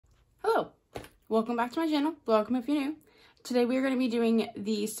Welcome back to my channel. Welcome if you're new. Today we are going to be doing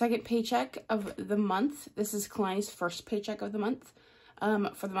the second paycheck of the month. This is Kalani's first paycheck of the month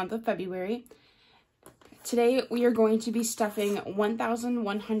for the month of February. Today we are going to be stuffing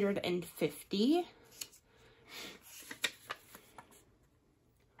 1,150.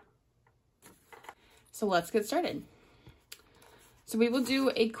 So let's get started. So we will do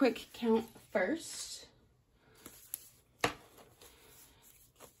a quick count first.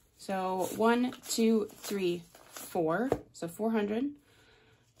 So 1, 2, 3, 4. So 400,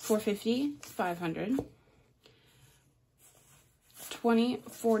 450, 500, 20,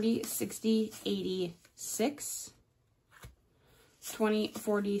 40, 60, 80, 6, 20,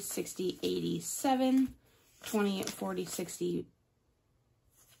 40, 60, 87, 20, 40, 60,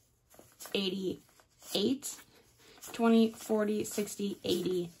 88, 20, 40, 60,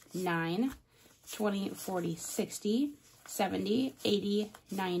 89, 20, 40, 60, 70, 80,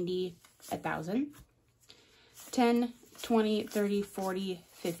 90, 1,000, 10, 20, 30, 40,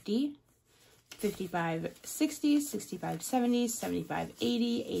 50, 55, 60, 65, 70, 75,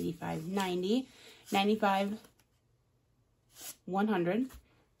 80, 85, 90, 95, 100,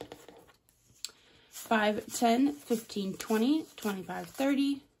 5, 10, 15, 20, 25,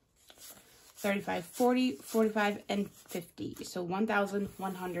 30, 35, 40, 45, and 50. So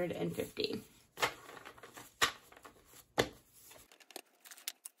 1,150.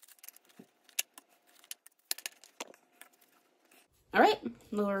 All right,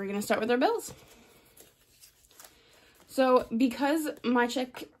 well, we're going to start with our bills. So because my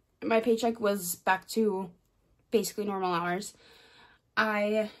paycheck was back to basically normal hours,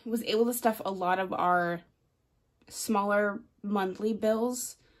 I was able to stuff a lot of our smaller monthly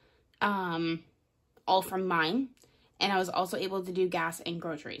bills, all from mine. And I was also able to do gas and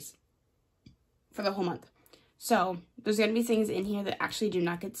groceries for the whole month. So there's going to be things in here that actually do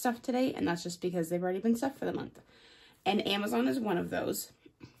not get stuffed today, and that's just because they've already been stuffed for the month. And Amazon is one of those.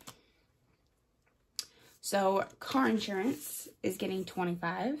 So car insurance is getting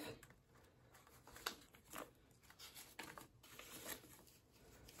 25.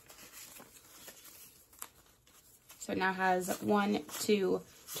 So it now has 1, 2,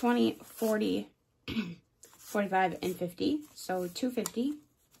 20, 40, 45, and 50. So 250.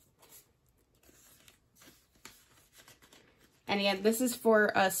 And again, this is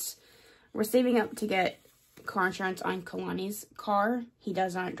for us. We're saving up to get car insurance on Kalani's car. He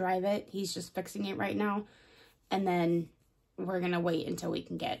does not drive it. He's just fixing it right now. And then we're going to wait until we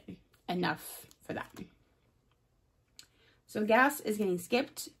can get enough for that. So gas is getting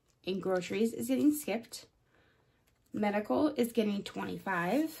skipped and groceries is getting skipped. Medical is getting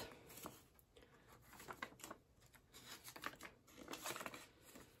 25.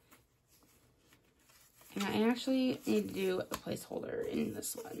 And I actually need to do a placeholder in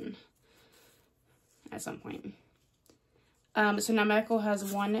this one at some point. So now medical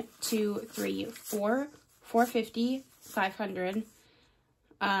has 1, 2, 3, 4, 450, 500,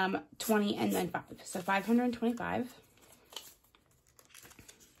 20, and then 5. So 525.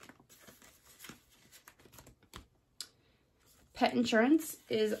 Pet insurance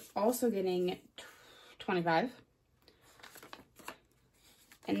is also getting 25.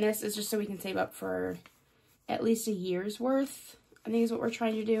 And this is just so we can save up for at least a year's worth, I think is what we're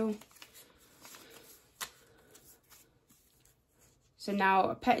trying to do. So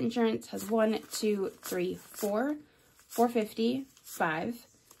now pet insurance has 1, 2, 3, 4, 450, 5,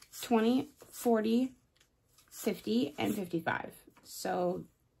 20, 40, 50, and 55. So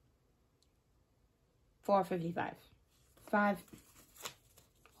 455. 5.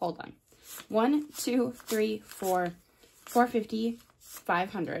 Hold on. 1, 2, 3, 4, 450,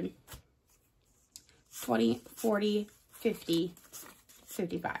 500, 20, 40, 50,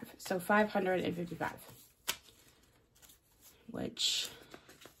 55. So 555. Which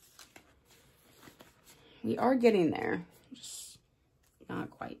we are getting there, just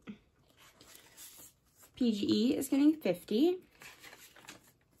not quite. PGE is getting 50.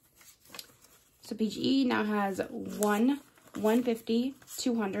 So PGE now has 1, 150,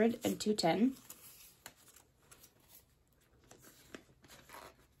 200, and 210.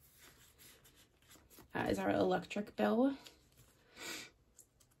 Is our electric bill.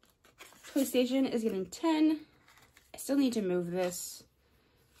 PlayStation is getting 10. I still need to move this,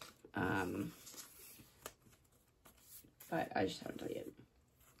 but I just haven't done it yet.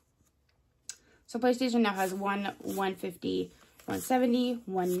 So PlayStation now has 1, 150, 170,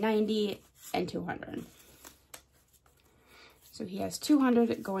 190, and 200. So he has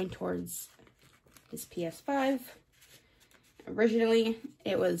 200 going towards his PS5. Originally,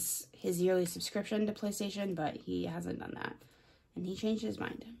 it was his yearly subscription to PlayStation, but he hasn't done that. And he changed his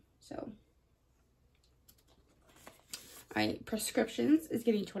mind. So All right, prescriptions is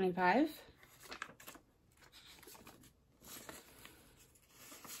getting 25.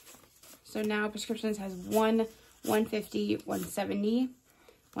 So now prescriptions has 1, 150, 170,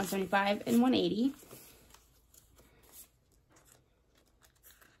 175, and 180.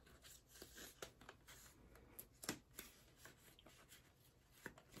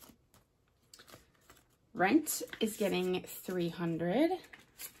 Rent is getting 300.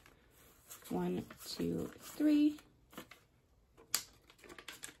 1, 2, 3.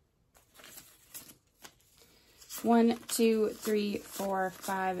 1, 2, 3, 4,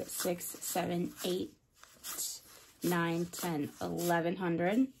 5, 6, 7, 8, 9, 10,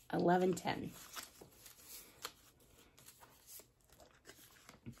 1100, 1110.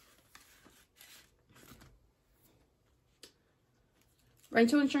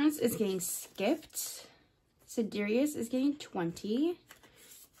 Rental insurance is getting skipped. Siderius is getting 20.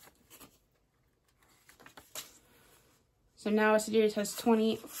 So now Siderius has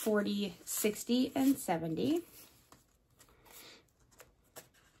 20, 40, 60, and 70.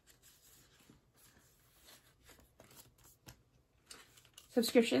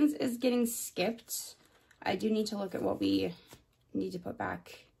 Subscriptions is getting skipped. I do need to look at what we need to put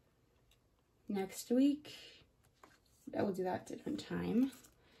back next week. I will do that at a different time.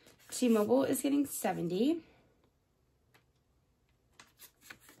 T-Mobile is getting 70.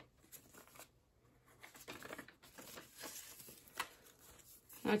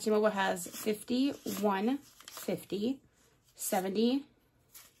 Now T-Mobile has 50, 1, 50, 70.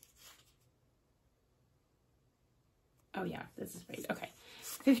 Oh yeah, this is right. Okay.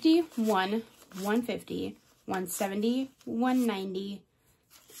 51, 150, 170, 190,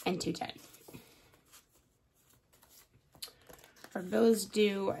 and 210. Our bill is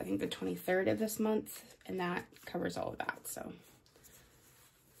due, I think, the 23rd of this month, and that covers all of that. So,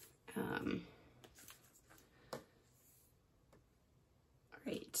 all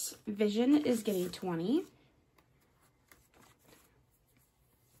right. Vision is getting 20.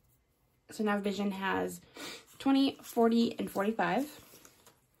 So now Vision has 20, 40, and 45.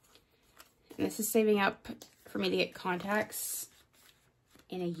 And this is saving up for me to get contacts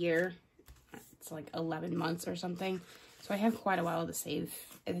in a year. It's like 11 months or something. So I have quite a while to save.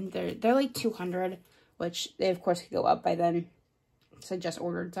 And they're like 200, which they of course could go up by then. So I just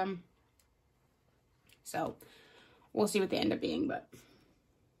ordered some. So we'll see what they end up being, but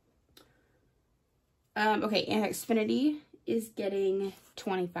okay, and Xfinity is getting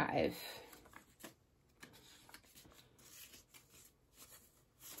 25.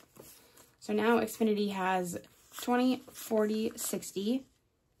 So now Xfinity has 20, 40, 60,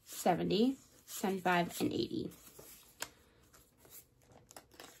 70, 75, and 80.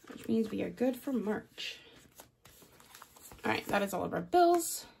 Which means we are good for March. All right, that is all of our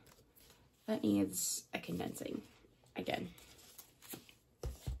bills. That needs a condensing again.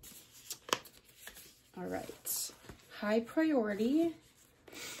 All right, high priority.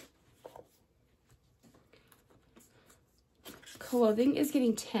 Clothing is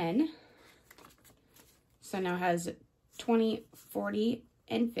getting 10. So now has 20, 40,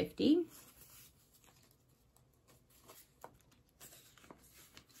 and 50.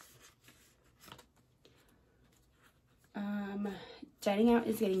 Dining out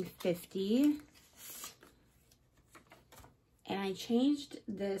is getting 50. And I changed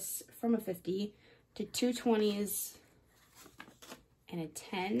this from a 50 to 2 20s and a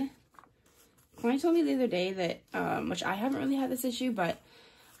 10. Kalani told me the other day that, which I haven't really had this issue, but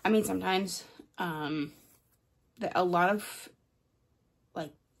I mean, sometimes, that a lot of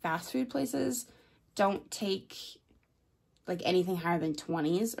like fast food places don't take like anything higher than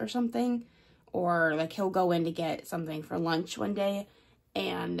 20s or something, or like he'll go in to get something for lunch one day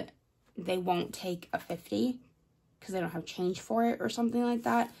and they won't take a 50 because they don't have change for it or something like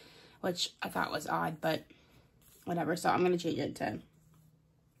that, which I thought was odd, but whatever. So I'm going to change it to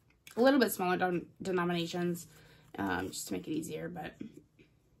a little bit smaller denominations, just to make it easier, but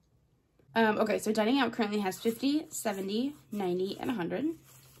okay, so dining out currently has 50, 70, 90, and 100.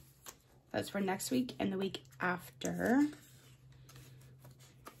 That's for next week and the week after.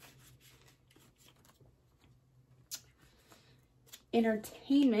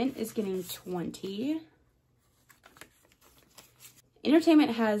 Entertainment is getting 20.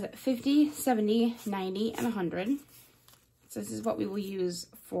 Entertainment has 50, 70, 90, and 100. So this is what we will use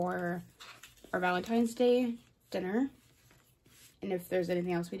for our Valentine's Day dinner. And if there's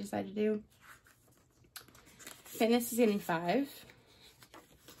anything else we decide to do. Fitness is getting 5.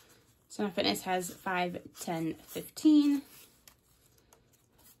 So now fitness has 5, 10, 15.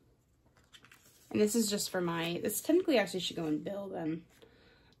 And this is just for this technically actually should go in bill then.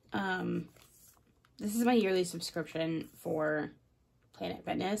 this is my yearly subscription for Planet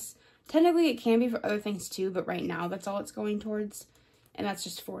Fitness. Technically, it can be for other things too, but right now that's all it's going towards. And that's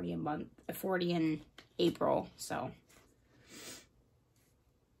just $40 a month, $40 in April, so.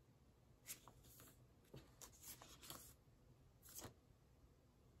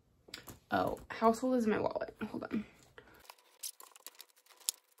 Oh, household is my wallet. Hold on.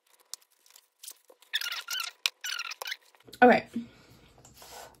 Okay.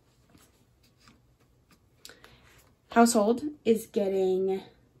 Household is getting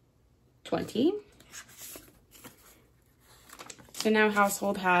 20. So now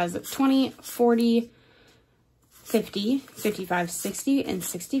household has 20, 40, 50, 55, 60, and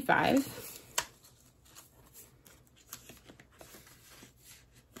 65.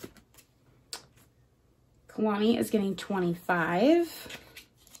 Kalani is getting 25.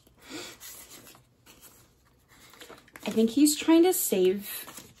 I think he's trying to save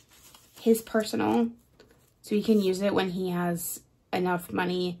his personal so he can use it when he has enough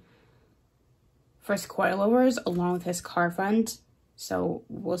money for his coilovers along with his car fund. So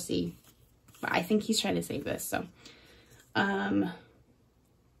we'll see. But I think he's trying to save this. So Kalani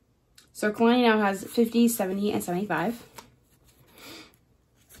now has 50, 70, and 75.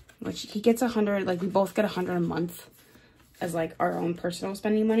 Which he gets 100, like we both get 100 a month as like our own personal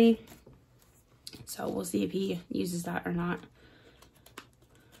spending money. So we'll see if he uses that or not.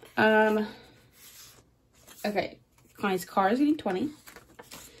 Okay, Kalani's car is getting 20.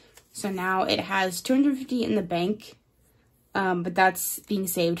 So now it has 250 in the bank, but that's being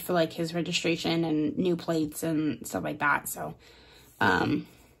saved for like his registration and new plates and stuff like that. So,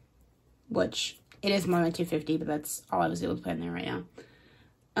 which it is more than 250, but that's all I was able to put in there right now.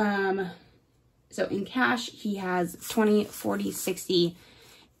 So in cash, he has 20, 40, 60,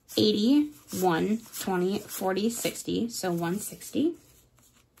 80, 1, 20, 40, 60, so 160.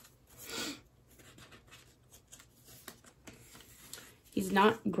 He's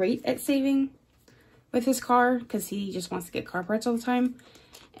not great at saving with his car because he just wants to get car parts all the time.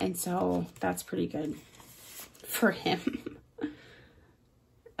 And so that's pretty good for him.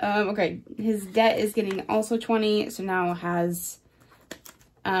 Okay, his debt is getting also 20, so now has...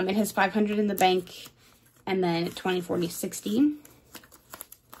 it has 500 in the bank, and then 20, 40, 60.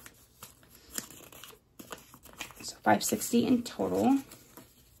 So 560 in total.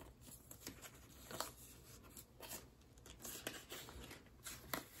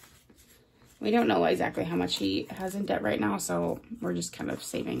 We don't know exactly how much he has in debt right now, so we're just kind of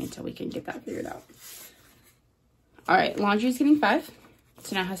saving until we can get that figured out. All right, laundry is getting 5,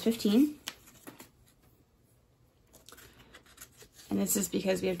 so now has 15. And this is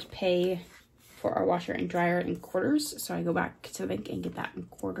because we have to pay for our washer and dryer in quarters. So I go back to the bank and get that in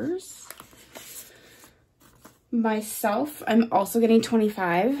quarters. Myself, I'm also getting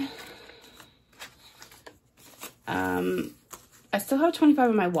 25. I still have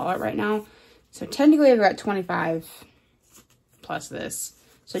 25 in my wallet right now. So technically I've got 25 plus this.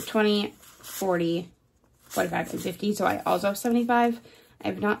 So 20, 40, 45, and 50. So I also have 75. I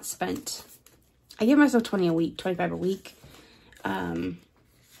have not spent, I give myself 20 a week, 25 a week. But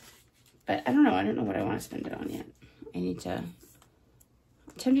I don't know what I want to spend it on yet. I'm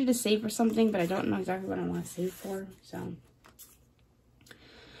tempted to save for something, but I don't know exactly what I want to save for, so.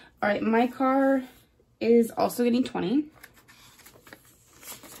 All right, my car is also getting 20.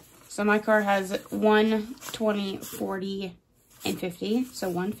 So my car has 1, 20, 40, and 50. So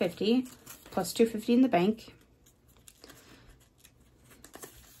 150 plus 250 in the bank.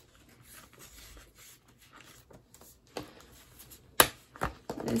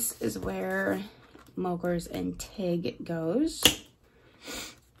 This is where Mokers and Tig goes.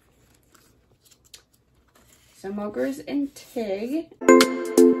 So Mokers and Tig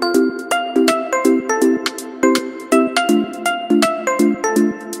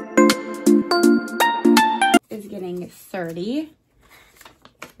is getting 30.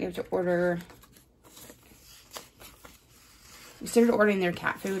 We have to order. We started ordering their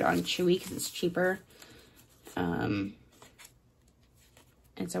cat food on Chewy because it's cheaper.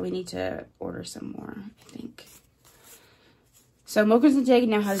 And so we need to order some more, I think. So Mokers and Tig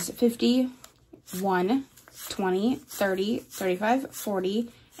now has 50, 1, 20, 30, 35,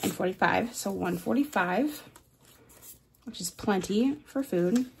 40, and 45. So 145, which is plenty for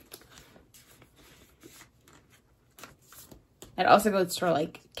food. It also goes for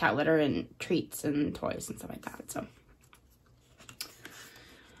like cat litter and treats and toys and stuff like that. So.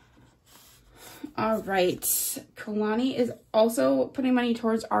 All right, Kalani is also putting money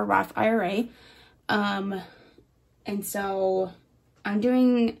towards our Roth IRA. And so I'm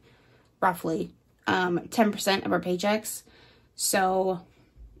doing roughly 10% of our paychecks. So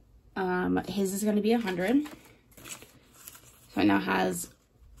His is going to be 100. So it now has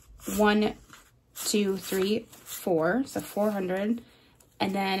 1, 2, 3, 4. So 400.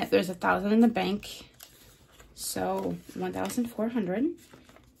 And then there's 1,000 in the bank. So 1,400.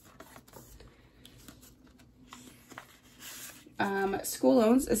 School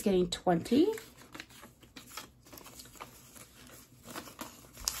loans is getting 20.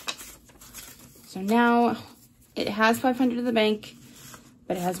 So now it has 500 in the bank,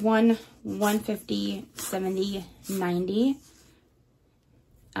 but it has 1, 150, 70, 90,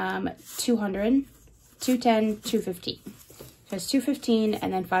 200, 210, 215. So it's 215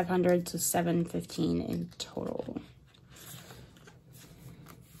 and then 500, so 715 in total.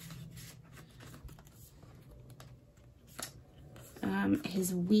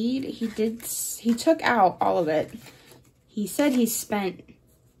 His weed, he took out all of it. He said he spent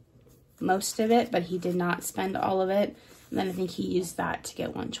most of it, but he did not spend all of it. And then I think he used that to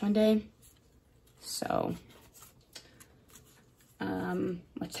get lunch one day. So,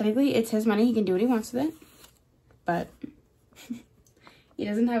 which technically it's his money. He can do what he wants with it. But he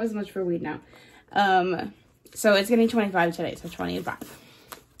doesn't have as much for weed now. So it's getting 25 today, so 25.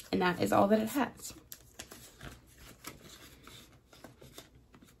 And that is all that it has.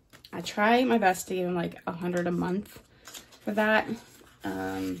 I try my best to give him like 100 a month for that.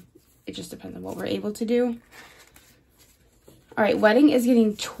 It just depends on what we're able to do. All right, wedding is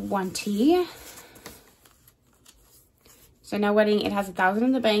getting 20. So now wedding, it has 1,000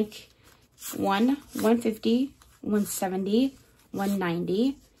 in the bank. 1, 150, 170,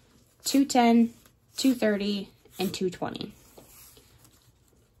 190, 210, 230, and 220.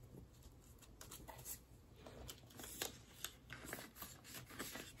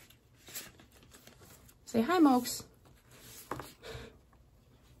 Say hi, Mokes.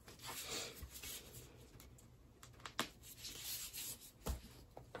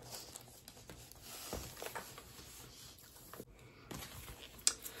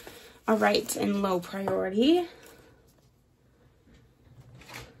 All right, in low priority.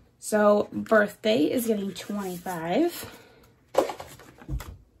 So birthday is getting 25.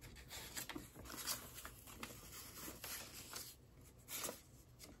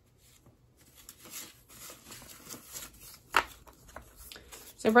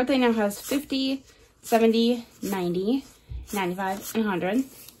 So birthday now has 50, 70, 90, 95, and 100.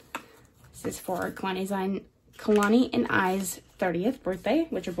 This is for Kalani and I's 30th birthday,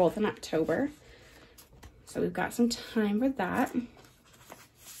 which are both in October. So we've got some time for that.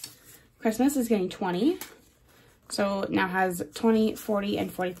 Christmas is getting 20. So it now has 20, 40,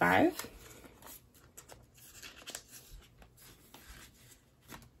 and 45.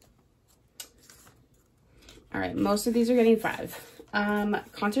 All right, most of these are getting 5.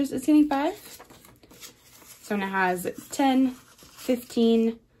 Concerts is getting 5. So now has 10,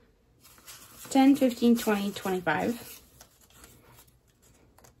 15, 10, 15, 20, 25.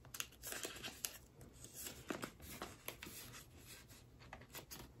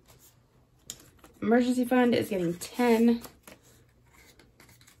 Emergency fund is getting 10.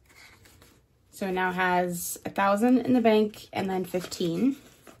 So it now has 1,000 in the bank and then 15.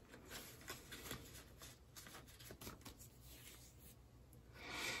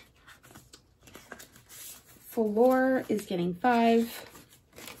 Floor is getting 5.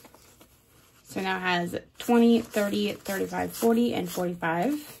 So now it has 20, 30, 35, 40, and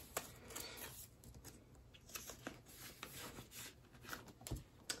 45.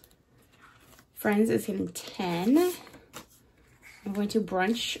 Friends is getting 10. I'm going to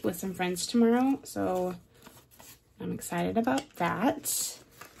brunch with some friends tomorrow, so I'm excited about that.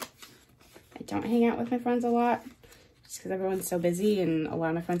 I don't hang out with my friends a lot, just because everyone's so busy and a lot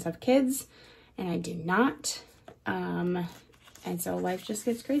of my friends have kids, and I do not. And so life just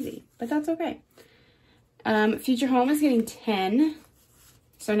gets crazy, but that's okay. Future home is getting 10.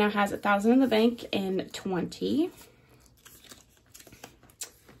 So now has 1,000 in the bank and 20.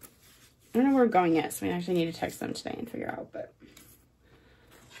 I don't know where we're going yet, so we actually need to text them today and figure out, but.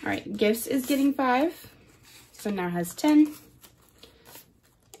 All right, gifts is getting 5. So now has 10.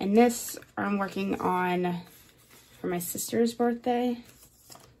 And this I'm working on for my sister's birthday,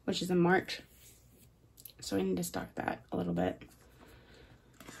 which is in March. So I need to stock that a little bit.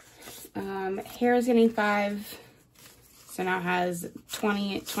 Hair is getting 5. So now has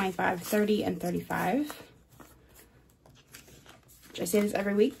 20, 25, 30, and 35. I say this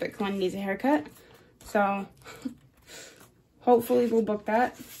every week, but Kalani needs a haircut. So hopefully we'll book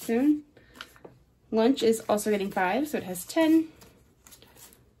that soon. Lunch is also getting 5, so it has 10.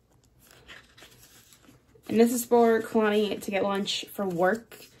 And this is for Kalani to get lunch for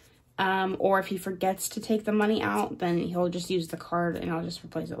work. Or if he forgets to take the money out, then he'll just use the card and I'll just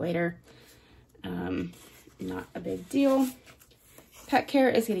replace it later. Not a big deal. Pet care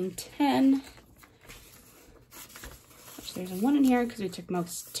is getting 10. Which there's a 1 in here because we took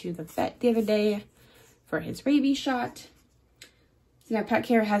most to the vet the other day for his rabies shot. So now pet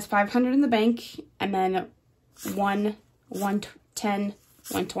care has 500 in the bank, and then 1, 110,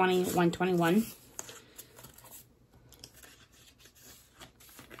 120, 121.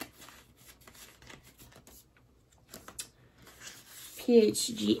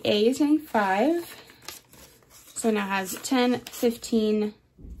 PHGA is getting 5. So now has 10, 15,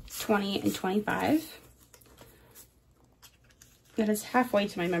 20, and 25. That is halfway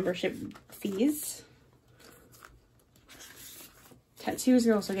to my membership fees. Tattoos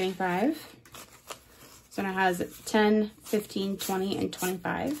are also getting 5. So now has 10, 15, 20, and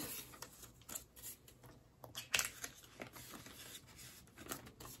 25.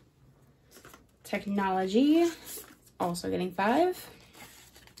 Technology, also getting 5.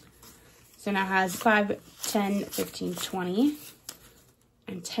 So now has 5, 10, 15, 20.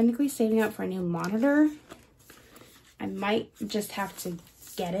 I'm technically saving up for a new monitor. I might just have to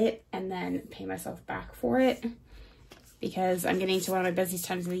get it and then pay myself back for it because I'm getting to one of my busiest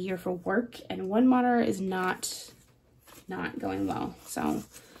times of the year for work, and one monitor is not going well. So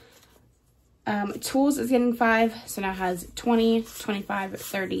tools is getting 5, so now has 20, 25,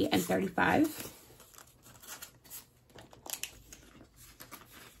 30, and 35.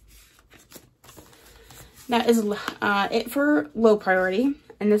 That is it for low priority,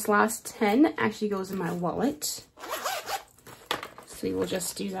 and this last 10 actually goes in my wallet. So we will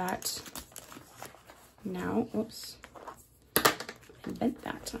just do that now. Oops, I bent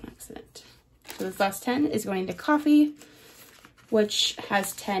that on accident. So this last 10 is going to coffee, which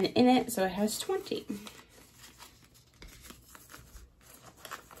has 10 in it, so it has 20.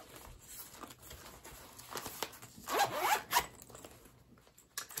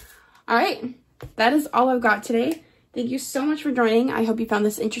 All right, that is all I've got today. Thank you so much for joining. I hope you found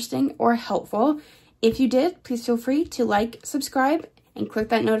this interesting or helpful. If you did, please feel free to like, subscribe, and click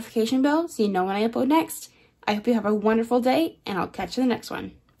that notification bell so you know when I upload next. I hope you have a wonderful day, and I'll catch you in the next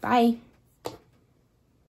one. Bye.